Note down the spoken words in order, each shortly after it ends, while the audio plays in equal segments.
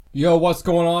Yo, what's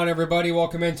going on, everybody?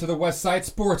 Welcome into the West Side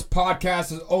Sports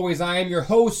Podcast. As always, I am your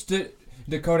host,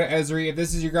 Dakota Esri. If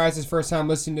this is your guys' first time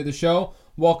listening to the show,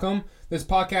 welcome. This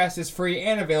podcast is free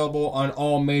and available on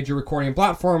all major recording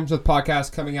platforms, with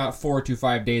podcasts coming out 4 to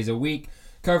 5 days a week,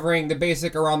 covering the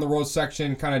basic around the world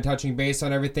section, kind of touching base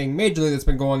on everything majorly that's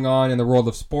been going on in the world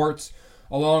of sports,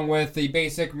 along with the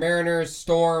basic Mariners,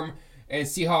 Storm, and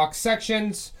Seahawks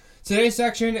sections. Today's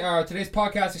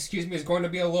podcast, is going to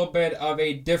be a little bit of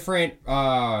a different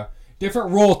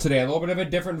role today. A little bit of a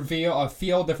different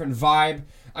feel, different vibe.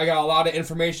 I got a lot of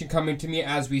information coming to me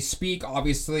as we speak.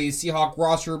 Obviously, Seahawks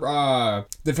roster,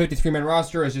 the 53-man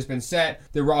roster has just been set.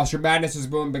 The roster madness has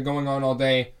been going on all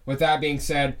day. With that being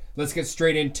said, let's get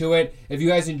straight into it. If you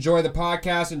guys enjoy the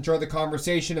podcast, enjoy the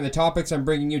conversation and the topics I'm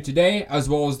bringing you today, as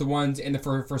well as the ones in the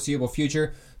foreseeable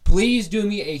future, please do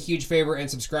me a huge favor and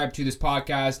subscribe to this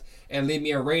podcast and leave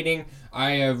me a rating.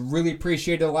 I have really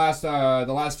appreciated the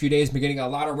last few days. Been getting a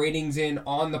lot of ratings in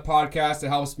on the podcast. It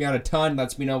helps me out a ton.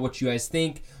 Lets me know what you guys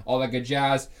think, all that good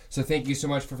jazz. So thank you so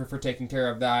much for taking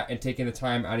care of that and taking the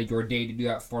time out of your day to do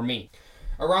that for me.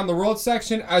 Around the world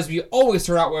section, as we always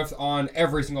start out with on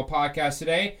every single podcast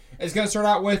today, is going to start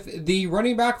out with the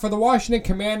running back for the Washington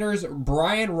Commanders,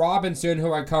 Brian Robinson,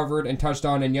 who I covered and touched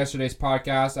on in yesterday's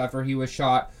podcast after he was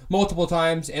shot multiple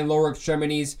times in lower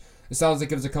extremities. It sounds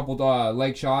like it was a couple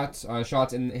leg shots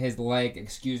in his leg,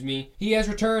 He has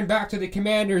returned back to the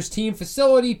Commanders team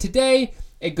facility today.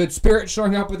 A good spirit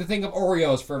showing up with a thing of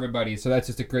Oreos for everybody, so that's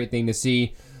just a great thing to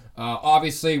see.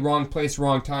 Obviously, wrong place,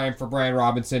 wrong time for Brian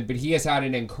Robinson, but he has had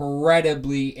an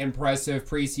incredibly impressive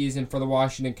preseason for the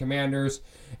Washington Commanders,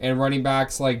 and running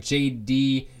backs like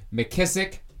J.D.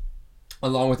 McKissick,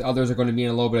 along with others, are going to be in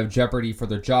a little bit of jeopardy for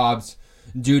their jobs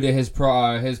due to his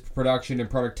production and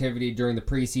productivity during the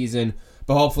preseason.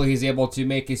 But hopefully he's able to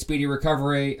make a speedy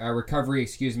recovery,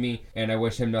 and I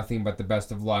wish him nothing but the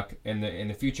best of luck in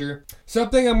the future.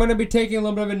 Something I'm going to be taking a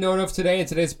little bit of a note of today in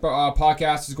today's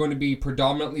podcast is going to be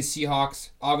predominantly Seahawks,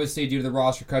 obviously due to the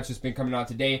roster cuts that's been coming out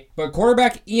today. But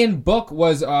quarterback Ian Book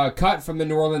was cut from the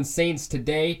New Orleans Saints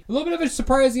today. A little bit of a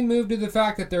surprising move due to the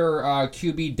fact that their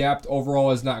QB depth overall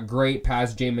is not great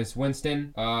past Jameis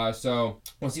Winston. So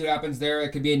we'll see what happens there. It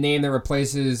could be a name that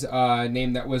replaces a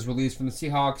name that was released from the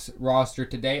Seahawks roster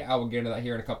today. I will get into that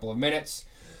here in a couple of minutes.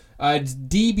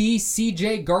 DB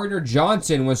CJ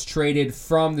Gardner-Johnson was traded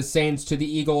from the Saints to the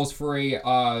Eagles for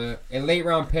a late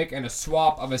round pick and a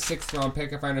swap of a 6th round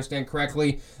pick, if I understand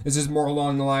correctly. This is more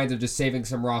along the lines of just saving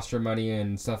some roster money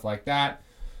and stuff like that.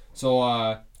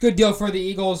 So, good deal for the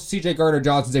Eagles. CJ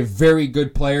Gardner-Johnson's a very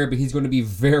good player, but he's going to be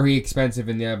very expensive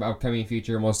in the upcoming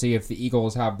future, and we'll see if the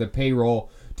Eagles have the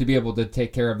payroll to be able to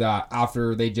take care of that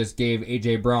after they just gave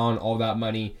A.J. Brown all that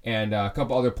money, and a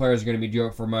couple other players are going to be due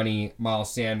up for money.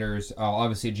 Miles Sanders,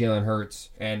 obviously Jalen Hurts,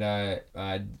 and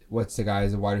what's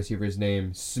the wide receiver's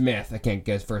name? Smith. I can't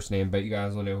get his first name, but you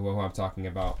guys will know who I'm talking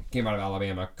about. Came out of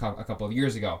Alabama a couple of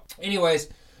years ago. Anyways,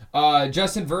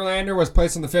 Justin Verlander was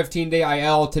placed on the 15-day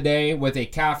IL today with a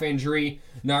calf injury.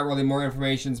 Not really more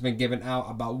information has been given out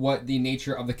about what the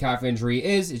nature of the calf injury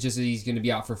is. It's just that he's going to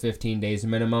be out for 15 days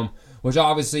minimum, which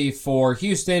obviously for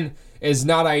Houston is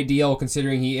not ideal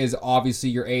considering he is obviously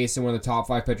your ace and one of the top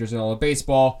 5 pitchers in all of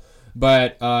baseball.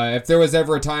 But if there was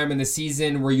ever a time in the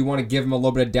season where you want to give him a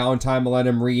little bit of downtime and let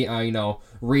him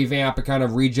revamp and kind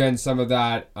of regen some of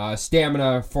that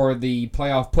stamina for the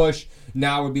playoff push,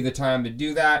 now would be the time to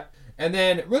do that. And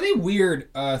then, really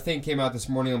weird thing came out this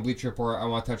morning on Bleacher Report I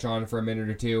want to touch on for a minute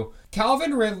or two.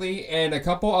 Calvin Ridley and a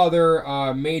couple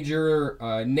other major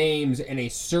names in a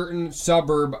certain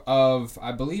suburb of,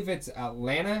 I believe it's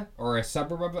Atlanta, or a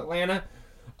suburb of Atlanta,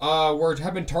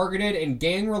 have been targeted in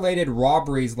gang-related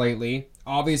robberies lately.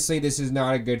 Obviously, this is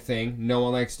not a good thing. No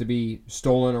one likes to be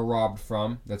stolen or robbed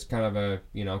from. That's kind of a,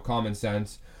 common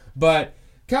sense. But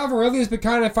Calvin Ridley has been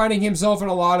kind of finding himself in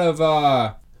a lot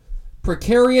of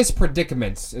precarious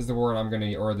predicaments is the word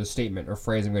or the statement or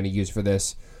phrase I'm going to use for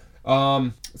this.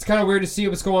 It's kind of weird to see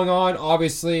what's going on.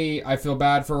 Obviously, I feel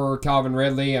bad for Calvin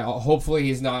Ridley. Hopefully,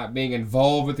 he's not being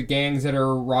involved with the gangs that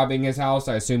are robbing his house.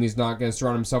 I assume he's not going to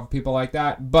surround himself with people like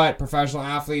that. But professional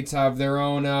athletes have their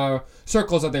own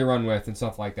circles that they run with and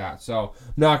stuff like that. So,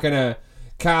 I'm not going to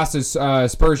cast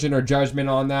aspersion or judgment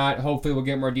on that. Hopefully, we'll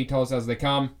get more details as they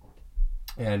come.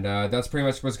 And that's pretty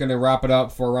much what's going to wrap it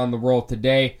up for Around the World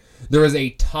today. There is a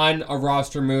ton of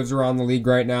roster moves around the league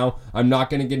right now. I'm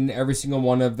not going to get into every single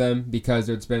one of them because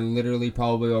it's been literally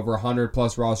probably over 100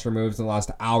 plus roster moves in the last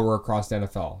hour across the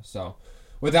NFL. So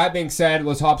with that being said,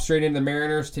 let's hop straight into the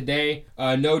Mariners today.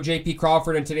 No J.P.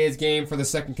 Crawford in today's game for the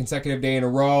second consecutive day in a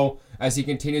row as he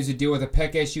continues to deal with a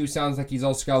pec issue. Sounds like he's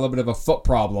also got a little bit of a foot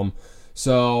problem.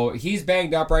 So he's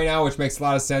banged up right now, which makes a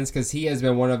lot of sense because he has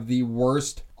been one of the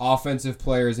worst offensive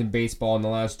players in baseball in the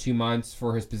last 2 months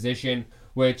for his position,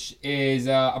 which is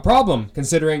a problem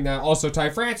considering that also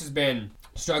Ty France has been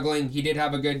struggling. He did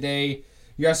have a good day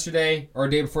yesterday, or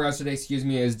day before yesterday, excuse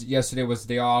me, as yesterday was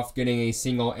the day off, getting a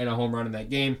single and a home run in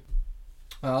that game.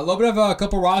 A little bit of a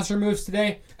couple roster moves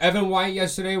today. Evan White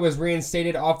yesterday was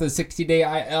reinstated off the 60-day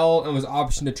IL and was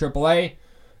optioned to AAA.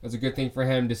 That's a good thing for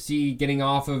him to see, getting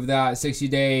off of that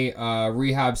 60-day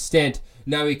rehab stint.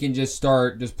 Now he can just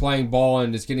start just playing ball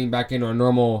and just getting back into a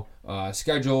normal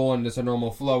schedule and just a normal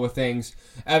flow of things.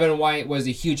 Evan White was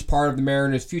a huge part of the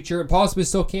Mariners' future. It possibly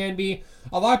still can be.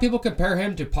 A lot of people compare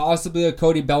him to possibly a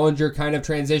Cody Bellinger kind of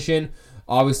transition.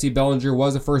 Obviously, Bellinger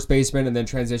was a first baseman and then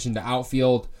transitioned to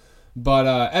outfield. But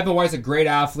Evan White's a great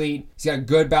athlete. He's got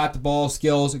good bat-to-ball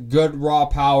skills, good raw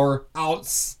power,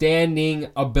 outstanding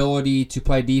ability to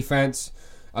play defense.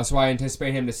 That's why I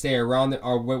anticipate him to stay around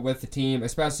with the team,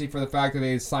 especially for the fact that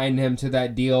they signed him to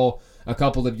that deal a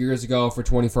couple of years ago for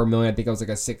 $24 million. I think it was like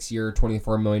a 6-year,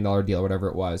 $24 million deal, whatever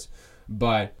it was.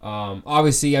 But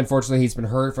obviously, unfortunately, he's been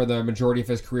hurt for the majority of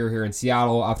his career here in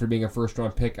Seattle after being a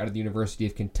first-round pick out of the University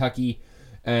of Kentucky.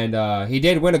 And he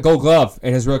did win a Gold Glove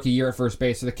in his rookie year at first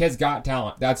base. So the kid's got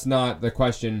talent. That's not the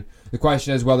question. The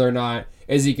question is whether or not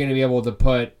is he going to be able to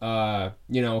put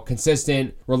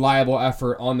consistent, reliable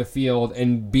effort on the field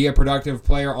and be a productive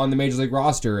player on the Major League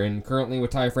roster. And currently with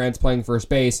Ty France playing first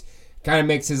base, kind of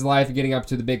makes his life getting up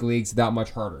to the big leagues that much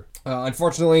harder.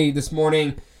 Unfortunately, this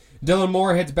morning, Dylan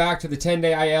Moore heads back to the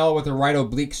 10-day IL with a right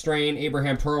oblique strain.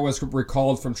 Abraham Toro was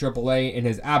recalled from AAA in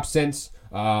his absence.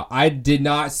 I did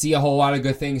not see a whole lot of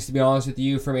good things, to be honest with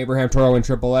you, from Abraham Toro in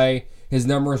AAA. His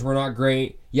numbers were not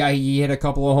great. Yeah, he hit a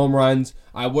couple of home runs.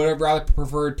 I would have rather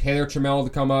preferred Taylor Trammell to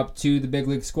come up to the big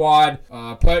league squad.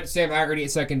 Put Sam Haggerty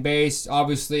at second base.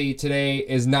 Obviously, today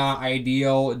is not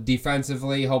ideal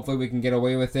defensively. Hopefully, we can get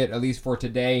away with it, at least for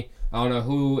today. I don't know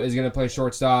who is going to play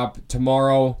shortstop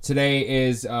tomorrow. Today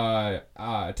is Adam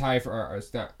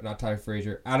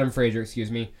Frazier, excuse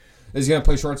me, is going to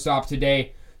play shortstop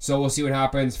today. So we'll see what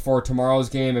happens for tomorrow's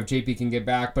game if JP can get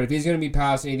back. But if he's going to be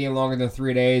past anything longer than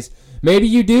 3 days, maybe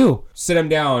you do sit him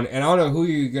down. And I don't know who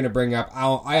you're going to bring up. I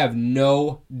don't have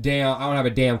a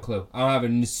damn clue. I don't have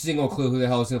a single clue who the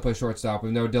hell is going to play shortstop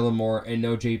with no Dylan Moore and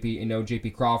no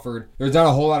JP Crawford. There's not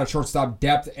a whole lot of shortstop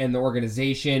depth in the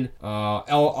organization.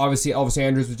 Obviously, Elvis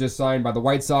Andrus was just signed by the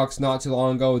White Sox not too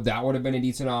long ago. That would have been a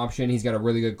decent option. He's got a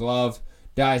really good glove.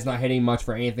 Guy's not hitting much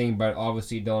for anything, but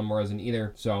obviously Dylan Moore isn't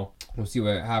either. So we'll see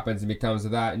what happens and becomes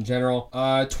of that in general.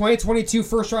 2022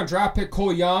 first-round draft pick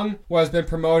Cole Young has been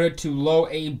promoted to low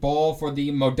A ball for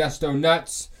the Modesto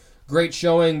Nuts. Great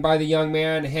showing by the young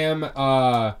man. Him,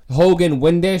 Hogan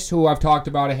Windish, who I've talked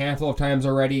about a handful of times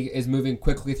already, is moving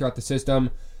quickly throughout the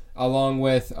system, along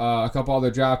with a couple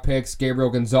other draft picks, Gabriel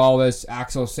Gonzalez,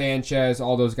 Axel Sanchez,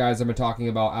 all those guys I've been talking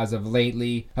about as of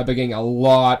lately have been getting a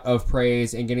lot of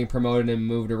praise and getting promoted and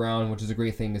moved around, which is a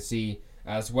great thing to see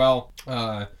as well.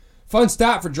 Fun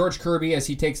stat for George Kirby as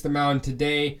he takes the mound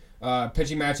today.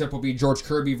 Pitching matchup will be George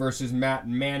Kirby versus Matt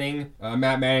Manning.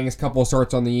 Matt Manning has a couple of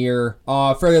starts on the year.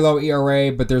 Fairly low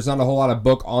ERA, but there's not a whole lot of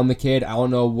book on the kid. I don't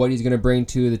know what he's going to bring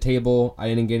to the table. I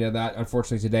didn't get into that,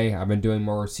 unfortunately, today. I've been doing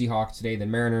more Seahawks today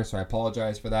than Mariners, so I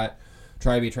apologize for that.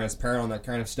 Try to be transparent on that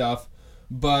kind of stuff.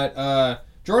 But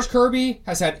George Kirby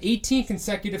has had 18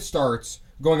 consecutive starts,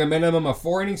 going a minimum of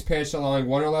 4 innings pitched, allowing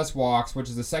 1 or less walks, which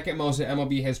is the second most in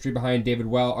MLB history behind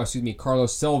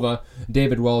Carlos Silva.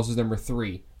 David Wells is number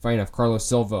 3. Funny enough, Carlos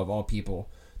Silva, of all people,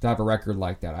 to have a record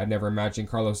like that. I'd never imagined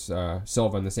Carlos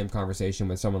Silva in the same conversation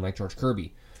with someone like George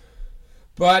Kirby.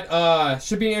 But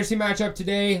should be an interesting matchup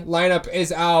today. Lineup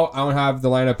is out. I don't have the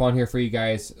lineup on here for you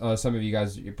guys. Some of you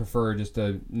guys prefer just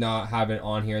to not have it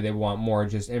on here. They want more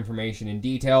just information and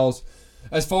details.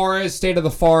 As far as State of the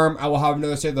Farm, I will have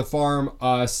another State of the Farm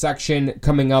section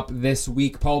coming up this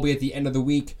week, probably at the end of the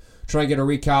week. Trying to get a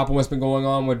recap on what's been going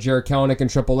on with Jared Kelenic in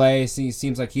AAA.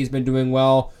 Seems like he's been doing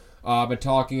well. I've been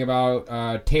talking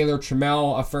about Taylor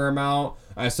Trammell a fair amount.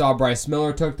 I saw Bryce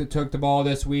Miller took the ball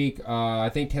this week. I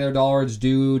think Taylor Dollard's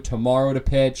due tomorrow to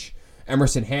pitch.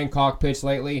 Emerson Hancock pitched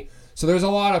lately. So there's a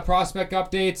lot of prospect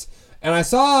updates. And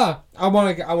I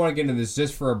want to get into this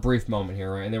just for a brief moment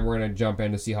here, right? And then we're going to jump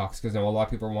into Seahawks because I know a lot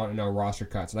of people want to know roster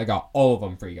cuts. And I got all of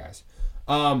them for you guys.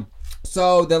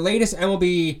 So the latest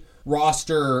MLB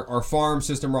roster or farm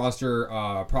system roster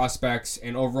prospects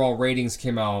and overall ratings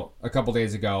came out a couple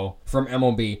days ago from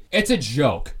MLB. It's a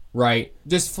joke, right?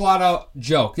 Just flat out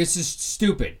joke. This is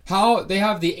stupid. How they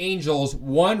have the Angels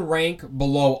 1 rank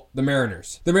below the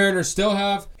Mariners. The Mariners still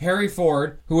have Harry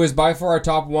Ford, who is by far our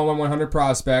top 1/100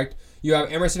 prospect. You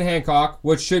have Emerson Hancock,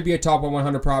 which should be a top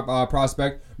 100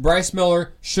 prospect. Bryce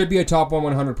Miller should be a top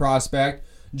 100 prospect.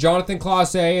 Jonathan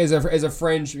Clase is a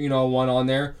fringe, one on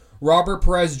there. Robert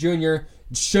Perez Jr.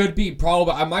 should be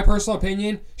probably, in my personal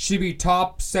opinion, should be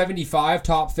top 75,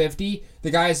 top 50. The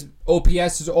guy's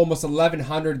OPS is almost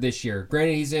 1,100 this year.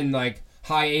 Granted, he's in like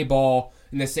high A ball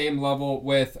in the same level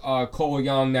with Cole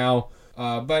Young now.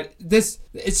 But it's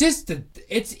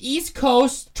East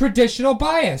Coast traditional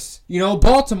bias.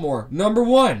 Baltimore, number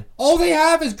one. All they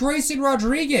have is Grayson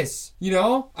Rodriguez.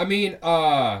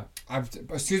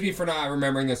 Excuse me for not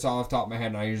remembering this off the top of my head,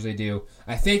 and I usually do.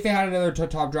 I think they had another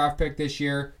top draft pick this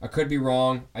year. I could be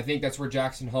wrong. I think that's where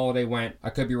Jackson Holliday went. I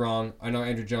could be wrong. I know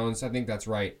Andrew Jones. I think that's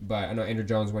right. But I know Andrew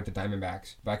Jones went to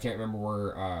Diamondbacks. But I can't remember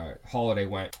where Holliday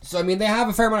went. So, they have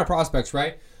a fair amount of prospects,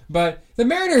 right? But the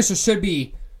Mariners should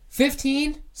be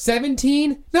 15,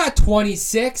 17, not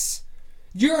 26.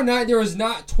 There was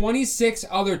not 26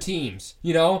 other teams.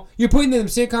 You're putting them in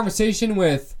the same conversation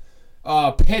with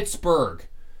Pittsburgh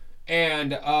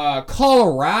and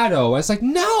Colorado. It's like,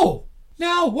 no,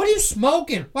 what are you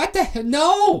smoking? What the hell?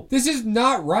 No, this is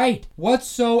not right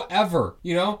whatsoever.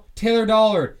 Taylor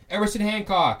Dollard, Emerson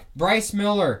Hancock, Bryce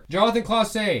Miller, Jonathan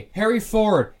Clase, Harry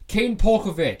Ford, Caden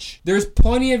Polkovich. There's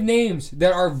plenty of names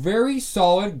that are very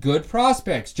solid, good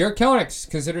prospects. Jarred Kelenic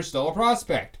considered still a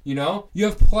prospect. You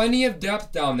have plenty of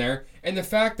depth down there, and the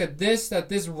fact that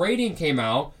this rating came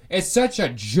out is such a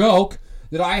joke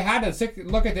that I had to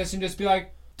look at this and just be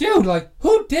like, dude,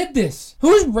 who did this?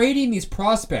 Who's rating these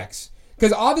prospects?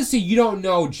 Because obviously you don't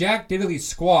know jack diddly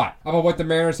squat about what the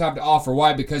Mariners have to offer.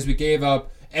 Why? Because we gave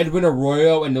up Edwin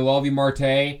Arroyo and Noelvi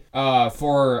Marte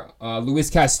for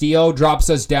Luis Castillo. Drops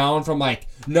us down from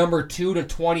number 2 to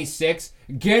 26.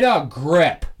 Get a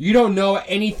grip. You don't know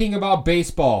anything about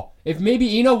baseball. If maybe,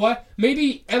 you know what?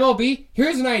 Maybe MLB,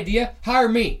 here's an idea. Hire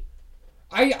me.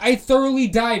 I thoroughly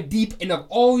dive deep into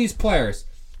all these players.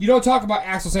 You don't talk about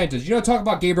Axel Sanchez. You don't talk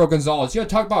about Gabriel Gonzalez. You don't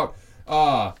talk about,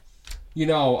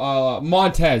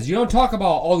 Montez. You don't talk about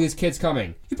all these kids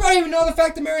coming. You probably even know the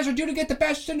fact the Mariners are due to get the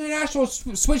best international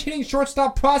switch-hitting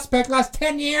shortstop prospect last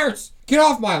 10 years. Get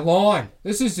off my lawn.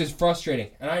 This is just frustrating.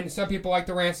 And some people like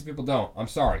the rant, some people don't. I'm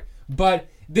sorry. But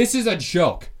this is a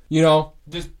joke.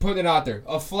 Just putting it out there.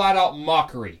 A flat-out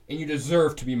mockery. And you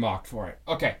deserve to be mocked for it.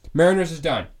 Okay. Mariners is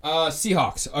done.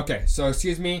 Seahawks. Okay. So,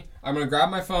 excuse me. I'm going to grab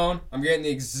my phone. I'm getting the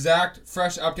exact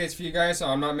fresh updates for you guys, so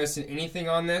I'm not missing anything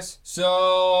on this.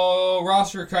 So,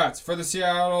 roster cuts for the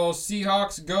Seattle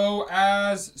Seahawks go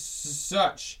as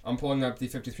such. I'm pulling up the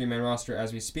 53-man roster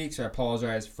as we speak, so I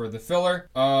apologize for the filler.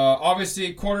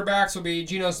 Obviously, quarterbacks will be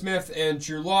Geno Smith and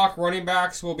Drew Lock. Running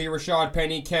backs will be Rashad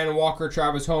Penny, Ken Walker,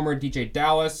 Travis Homer, DJ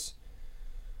Dallas.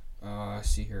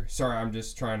 See here. Sorry, I'm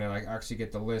just trying to actually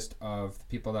get the list of the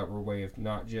people that were waived,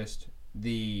 not just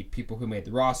the people who made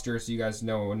the roster, so you guys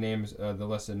know what names, the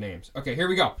list of names. Okay, here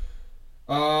we go.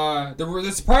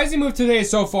 The surprising move today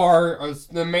so far,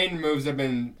 the main moves have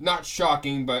been not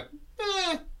shocking, but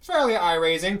fairly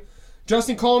eye-raising.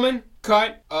 Justin Coleman,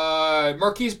 cut.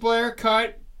 Marquise Blair,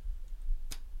 cut.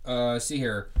 See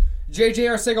here. J.J.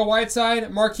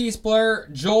 Arcega-Whiteside, Marquise Blair,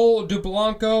 Joel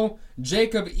Dublanco,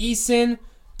 Jacob Eason,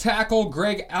 tackle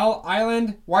Greg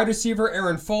Island, wide receiver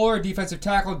Aaron Fuller, defensive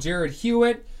tackle Jared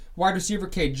Hewitt, wide receiver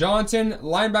Kate Johnson,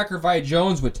 linebacker Vi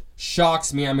Jones, which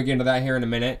shocks me. I'm going to get into that here in a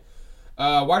minute.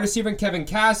 Wide receiver Kevin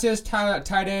Cassis,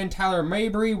 tight end Tyler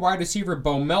Mabry, wide receiver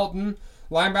Bo Melton,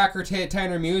 linebacker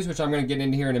Tanner Muse, which I'm going to get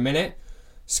into here in a minute.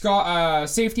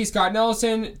 Safety Scott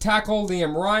Nelson, tackle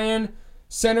Liam Ryan,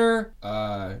 center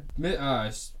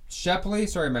Shepley.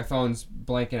 Sorry, my phone's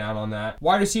blanking out on that.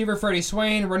 Wide receiver Freddie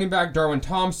Swain, running back Darwin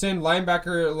Thompson,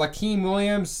 linebacker Lakeem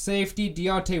Williams, safety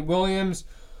Deontay Williams.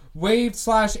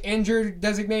 Waived/injured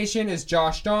designation is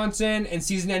Josh Johnson, and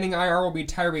season-ending IR will be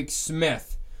Tyreek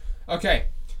Smith. Okay,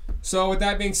 so with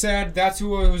that being said, that's who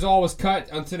was cut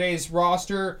on today's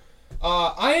roster.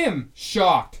 I am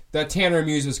shocked that Tanner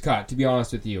Muse was cut, to be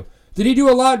honest with you. Did he do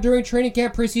a lot during training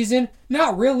camp preseason?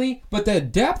 Not really, but the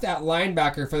depth at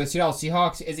linebacker for the Seattle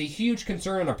Seahawks is a huge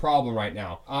concern and a problem right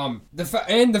now. The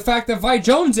fact that Vi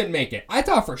Jones didn't make it. I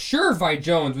thought for sure Vi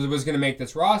Jones was going to make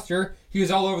this roster. He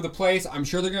was all over the place. I'm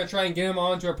sure they're going to try and get him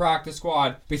onto a practice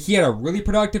squad, but he had a really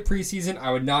productive preseason.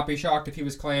 I would not be shocked if he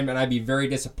was claimed, and I'd be very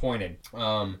disappointed.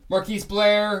 Marquise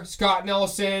Blair, Scott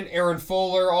Nelson, Aaron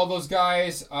Fuller, all those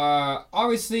guys.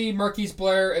 Obviously, Marquise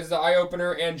Blair is the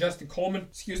eye-opener, and Justin Coleman,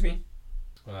 excuse me.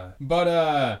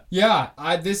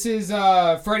 This is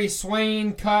Freddie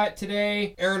Swain cut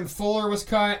today. Aaron Fuller was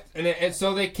cut, and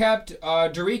so they kept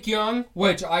Derek Young,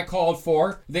 which I called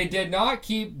for. They did not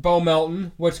keep Bo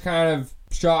Melton, which kind of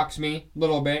shocks me a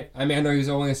little bit. I mean, I know he was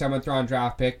only a 7th round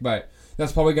draft pick, but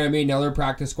that's probably going to be another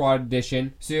practice squad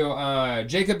addition. So,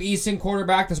 Jacob Eason,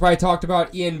 quarterback. That's why I talked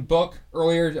about Ian Book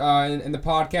earlier in the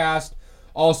podcast.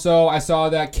 Also, I saw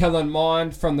that Kellen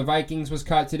Mond from the Vikings was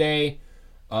cut today.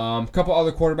 A couple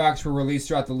other quarterbacks were released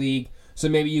throughout the league. So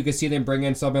maybe you could see them bring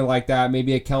in something like that.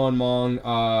 Maybe a Kellen Mond.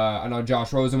 I know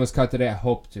Josh Rosen was cut today. I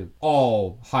hope to.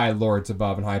 All high lords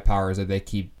above and high powers that they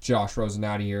keep Josh Rosen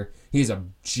out of here. He's a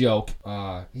joke.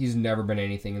 He's never been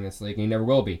anything in this league, and he never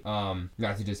will be.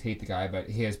 Not to just hate the guy, but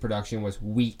his production was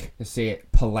weak, to say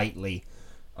it politely.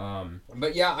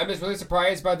 But yeah, I'm just really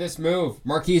surprised by this move.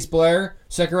 Marquise Blair,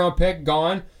 2nd round pick,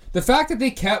 gone. The fact that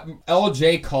they kept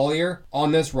L.J. Collier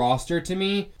on this roster, to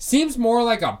me, seems more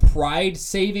like a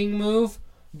pride-saving move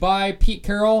by Pete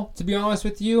Carroll, to be honest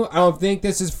with you. I don't think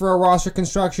this is for a roster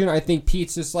construction. I think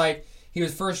Pete's just like, he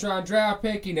was 1st-round draft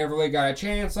pick. He never really got a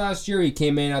chance last year. He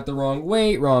came in at the wrong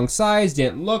weight, wrong size,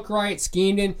 didn't look right,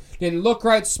 schemed in, didn't look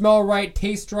right, smell right,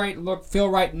 taste right, feel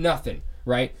right, nothing,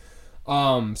 right?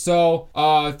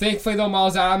 Thankfully, though,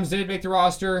 Miles Adams did make the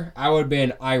roster. I would have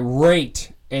been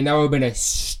irate. And that would have been a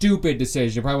stupid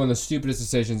decision, probably one of the stupidest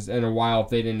decisions in a while if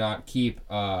they did not keep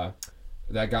that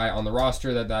guy on the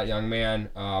roster, that young man,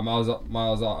 I lost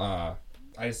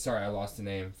the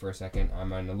name for a second.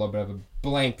 I'm on a little bit of a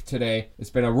blank today. It's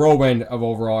been a whirlwind of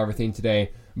overall everything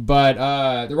today.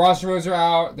 But the roster moves are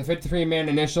out. The 53-man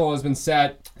initial has been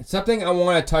set. It's something I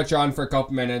want to touch on for a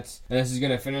couple minutes. And this is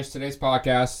going to finish today's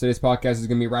podcast. Today's podcast is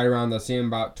going to be right around the same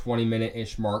about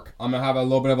 20-minute-ish mark. I'm going to have a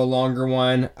little bit of a longer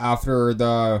one after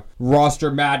the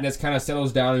roster madness kind of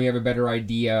settles down and we have a better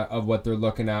idea of what they're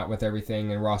looking at with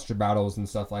everything and roster battles and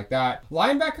stuff like that.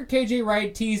 Linebacker KJ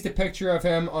Wright teased a picture of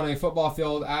him on a football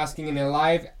field asking in a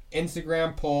live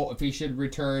Instagram poll if he should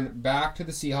return back to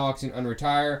the Seahawks and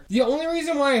unretire. The only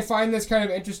reason why I find this kind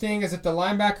of interesting is that the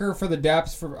linebacker for the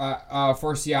depths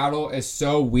for Seattle is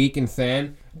so weak and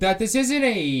thin that this isn't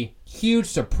a huge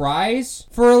surprise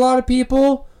for a lot of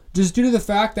people, just due to the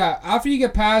fact that after you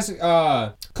get past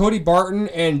Cody Barton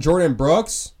and Jordan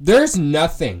Brooks, there's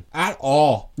nothing at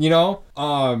all, you know?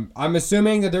 I'm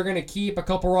assuming that they're going to keep a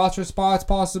couple roster spots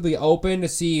possibly open to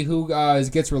see who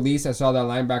gets released. I saw that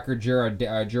linebacker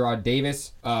Gerard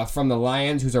Davis from the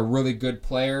Lions, who's a really good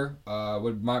player,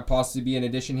 might possibly be an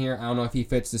addition here. I don't know if he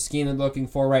fits the scheme they're looking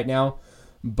for right now.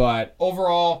 But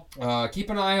overall,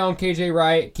 keep an eye on KJ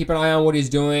Wright. Keep an eye on what he's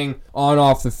doing on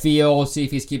off the field. See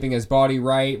if he's keeping his body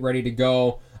right, ready to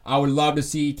go. I would love to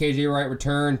see KJ Wright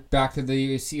return back to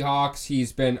the Seahawks.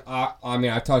 He's been,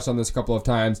 I've touched on this a couple of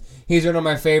times. He's one of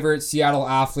my favorite Seattle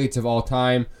athletes of all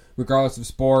time, regardless of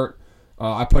sport.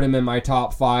 I put him in my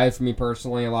top 5 for me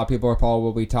personally. A lot of people are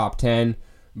probably top 10.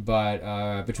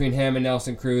 But between him and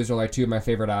Nelson Cruz are like 2 of my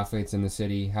favorite athletes in the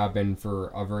city, have been for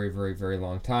a very, very, very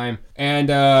long time. And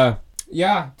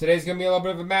today's going to be a little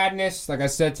bit of a madness. Like I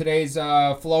said, today's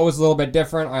flow is a little bit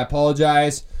different. I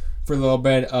apologize for a little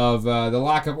bit of the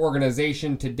lack of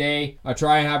organization today. I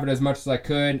try and have it as much as I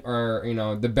could, or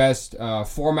the best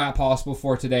format possible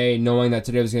for today, knowing that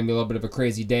today was going to be a little bit of a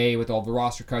crazy day with all the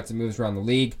roster cuts and moves around the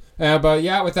league. But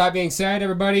yeah, with that being said,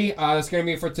 everybody, that's going to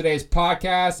be it for today's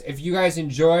podcast. If you guys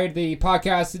enjoyed the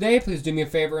podcast today, please do me a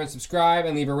favor and subscribe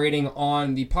and leave a rating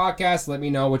on the podcast. Let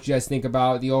me know what you guys think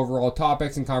about the overall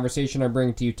topics and conversation I'm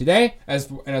bringing to you today, as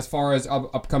far as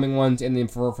upcoming ones in the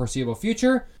foreseeable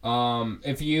future.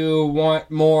 If you want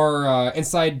more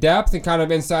inside depth and kind of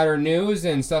insider news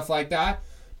and stuff like that,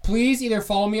 please either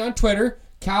follow me on Twitter,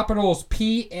 capitals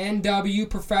PNW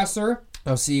Professor.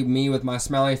 You'll see me with my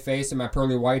smiley face and my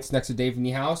pearly whites next to Dave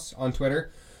Niehaus on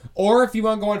Twitter. Or if you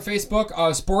want to go on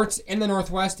Facebook, Sports in the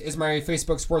Northwest is my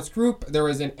Facebook sports group. There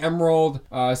is an emerald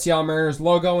Seattle Mariners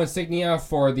logo insignia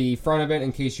for the front of it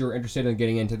in case you're interested in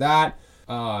getting into that.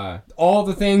 All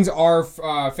the things are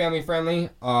family friendly.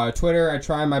 Twitter, I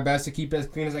try my best to keep it as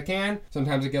clean as I can.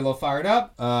 Sometimes I get a little fired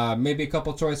up. Maybe a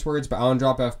couple choice words, but I don't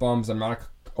drop F-bombs. I'm not an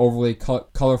overly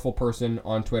colorful person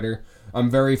on Twitter. I'm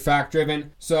very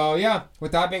fact-driven. So, yeah,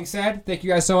 with that being said, thank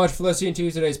you guys so much for listening to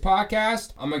today's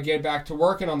podcast. I'm going to get back to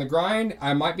working on the grind.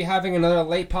 I might be having another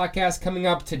late podcast coming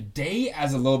up today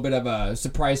as a little bit of a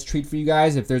surprise treat for you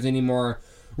guys. If there's any more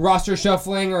roster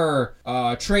shuffling or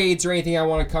trades or anything I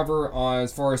want to cover on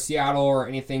as far as Seattle or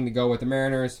anything to go with the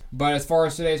Mariners. But as far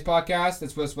as today's podcast,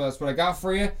 that's what I got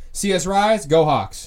for you. See us rise. Go Hawks.